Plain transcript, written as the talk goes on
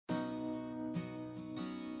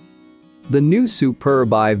The new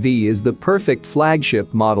Superb IV is the perfect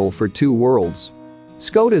flagship model for two worlds.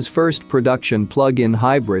 Skoda's first production plug-in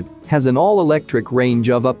hybrid has an all-electric range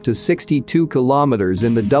of up to 62 km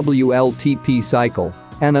in the WLTP cycle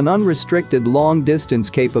and an unrestricted long-distance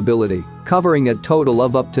capability, covering a total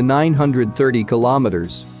of up to 930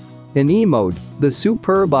 km. In E-mode, the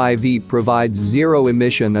Superb IV provides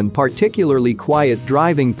zero-emission and particularly quiet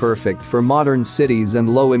driving, perfect for modern cities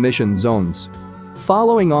and low-emission zones.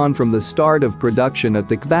 Following on from the start of production at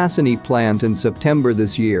the Kvasiny plant in September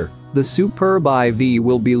this year, the Superb IV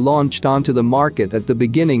will be launched onto the market at the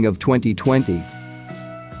beginning of 2020.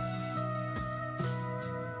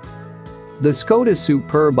 The Skoda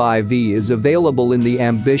Superb IV is available in the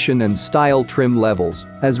Ambition and Style trim levels,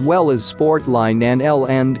 as well as SPORTLINE and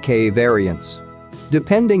L&K variants.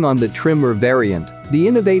 Depending on the trim or variant, the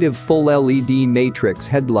innovative full LED matrix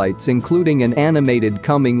headlights, including an animated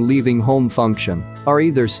coming-leaving home function, are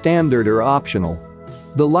either standard or optional.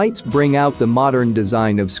 The lights bring out the modern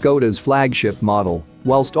design of Skoda's flagship model,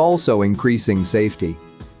 whilst also increasing safety.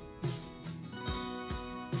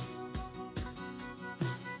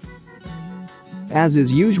 As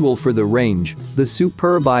is usual for the range, the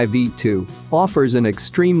Superb IV2 offers an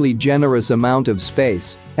extremely generous amount of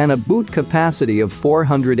space and a boot capacity of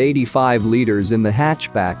 485 liters in the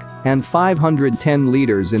hatchback and 510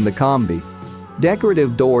 liters in the Combi.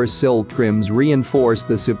 Decorative door sill trims reinforce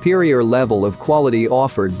the superior level of quality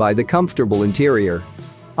offered by the comfortable interior.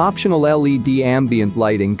 Optional LED ambient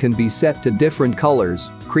lighting can be set to different colors,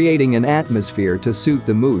 creating an atmosphere to suit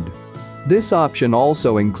the mood. This option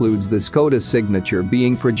also includes the Skoda signature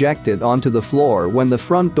being projected onto the floor when the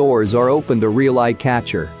front doors are opened, a real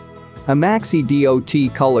eye-catcher. A Maxi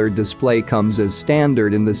DOT color display comes as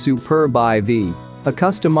standard in the Superb IV. A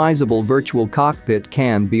customizable virtual cockpit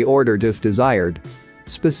can be ordered if desired.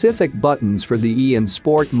 Specific buttons for the E and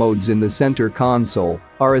Sport modes in the center console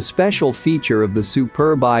are a special feature of the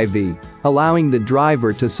Superb IV, allowing the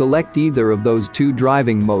driver to select either of those two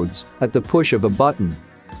driving modes at the push of a button.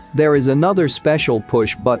 There is another special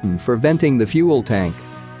push button for venting the fuel tank.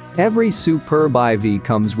 Every Superb IV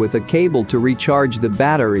comes with a cable to recharge the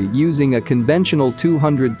battery using a conventional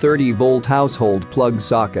 230-volt household plug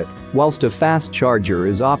socket, whilst a fast charger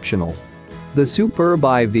is optional. The Superb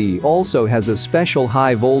IV also has a special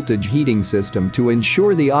high-voltage heating system to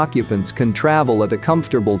ensure the occupants can travel at a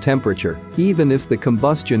comfortable temperature, even if the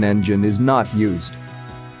combustion engine is not used.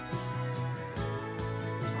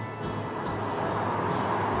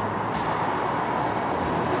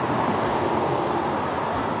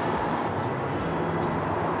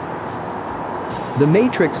 The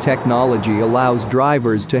Matrix technology allows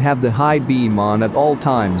drivers to have the high beam on at all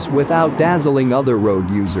times without dazzling other road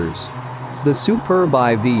users. The Superb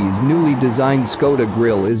IV's newly designed Skoda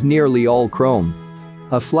grille is nearly all chrome.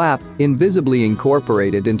 A flap, invisibly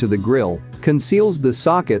incorporated into the grille, conceals the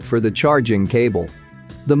socket for the charging cable.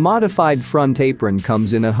 The modified front apron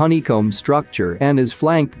comes in a honeycomb structure and is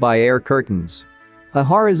flanked by air curtains. A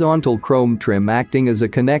horizontal chrome trim acting as a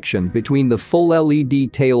connection between the full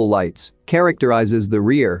LED tail lights characterizes the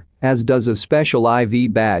rear, as does a special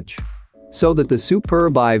IV badge. So that the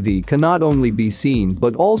Superb IV can not only be seen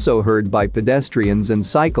but also heard by pedestrians and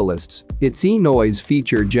cyclists, its e-noise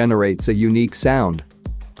feature generates a unique sound.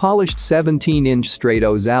 Polished 17-inch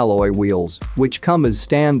Stratos alloy wheels, which come as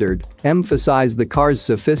standard, emphasize the car's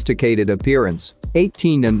sophisticated appearance.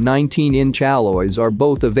 18 and 19-inch alloys are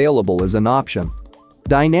both available as an option.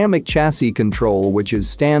 Dynamic chassis control, which is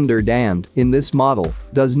standard and, in this model,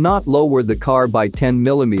 does not lower the car by 10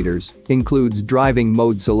 mm, includes driving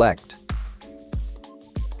mode select.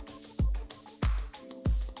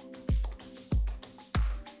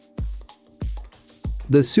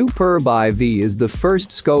 The Superb IV is the first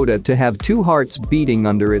Skoda to have two hearts beating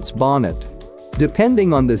under its bonnet.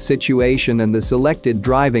 Depending on the situation and the selected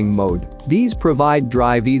driving mode, these provide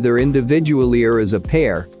drive either individually or as a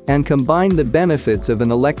pair and combine the benefits of an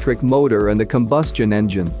electric motor and a combustion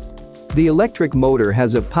engine. The electric motor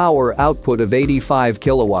has a power output of 85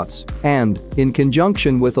 kilowatts and, in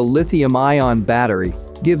conjunction with a lithium-ion battery,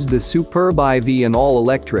 gives the Superb IV an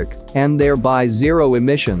all-electric and thereby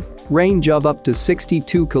zero-emission range of up to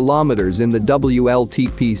 62 kilometers in the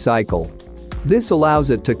WLTP cycle. This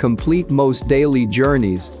allows it to complete most daily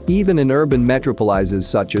journeys, even in urban metropolises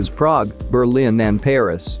such as Prague, Berlin and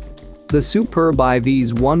Paris. The Superb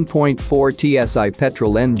IV's 1.4 TSI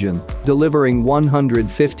petrol engine, delivering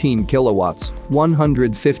 115 kilowatts,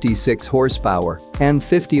 156 horsepower, and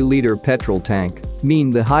 50-liter petrol tank,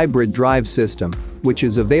 mean the hybrid drive system which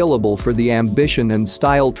is available for the Ambition and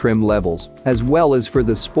Style trim levels, as well as for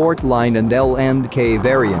the SPORTLINE and L&K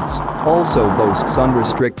variants, also boasts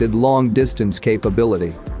unrestricted long-distance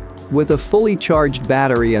capability. With a fully charged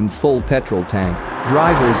battery and full petrol tank,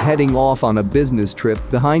 drivers heading off on a business trip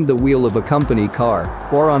behind the wheel of a company car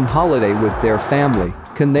or on holiday with their family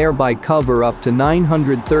can thereby cover up to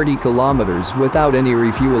 930 kilometers without any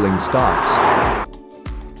refueling stops.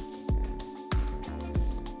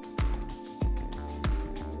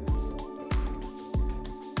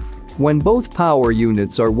 When both power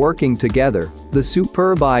units are working together, the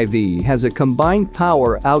Superb IV has a combined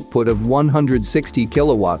power output of 160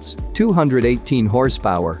 kilowatts, 218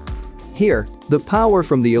 horsepower. Here, the power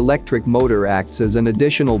from the electric motor acts as an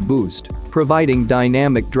additional boost, providing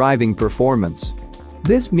dynamic driving performance.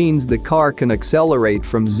 This means the car can accelerate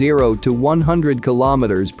from 0 to 100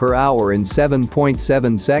 kilometers per hour in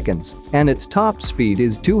 7.7 seconds, and its top speed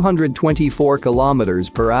is 224 kilometers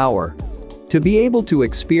per hour. To be able to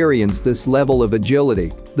experience this level of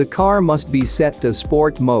agility, the car must be set to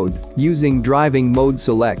Sport mode using Driving Mode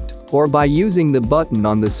Select or by using the button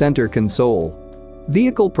on the center console.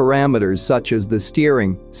 Vehicle parameters such as the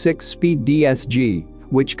steering, 6-speed DSG,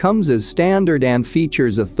 which comes as standard and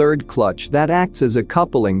features a third clutch that acts as a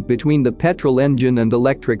coupling between the petrol engine and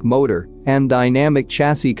electric motor, and dynamic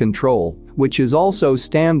chassis control, which is also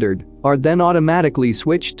standard, are then automatically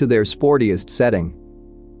switched to their sportiest setting.